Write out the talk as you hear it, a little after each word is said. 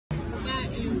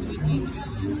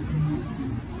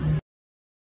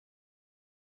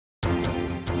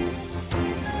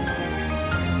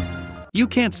You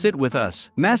can't sit with us.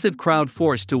 Massive crowd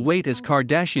forced to wait as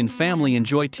Kardashian family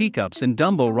enjoy teacups and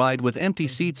Dumbo ride with empty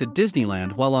seats at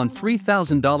Disneyland while on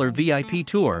 $3,000 VIP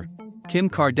tour. Kim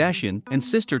Kardashian and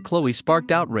sister Khloe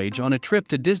sparked outrage on a trip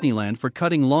to Disneyland for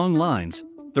cutting long lines.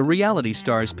 The reality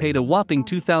stars paid a whopping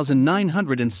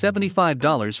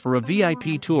 $2,975 for a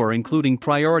VIP tour including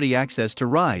priority access to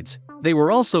rides. They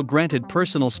were also granted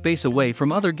personal space away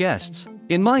from other guests.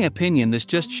 In my opinion, this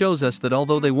just shows us that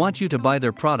although they want you to buy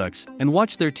their products and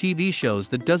watch their TV shows,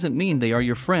 that doesn't mean they are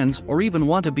your friends or even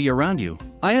want to be around you.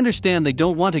 I understand they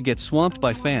don't want to get swamped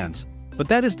by fans, but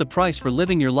that is the price for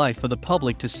living your life for the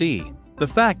public to see. The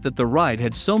fact that the ride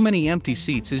had so many empty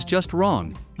seats is just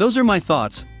wrong. Those are my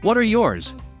thoughts. What are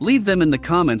yours? Leave them in the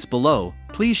comments below.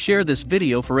 Please share this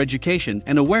video for education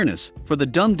and awareness. For the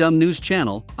Dum Dum News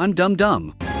Channel, I'm Dum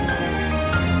Dum.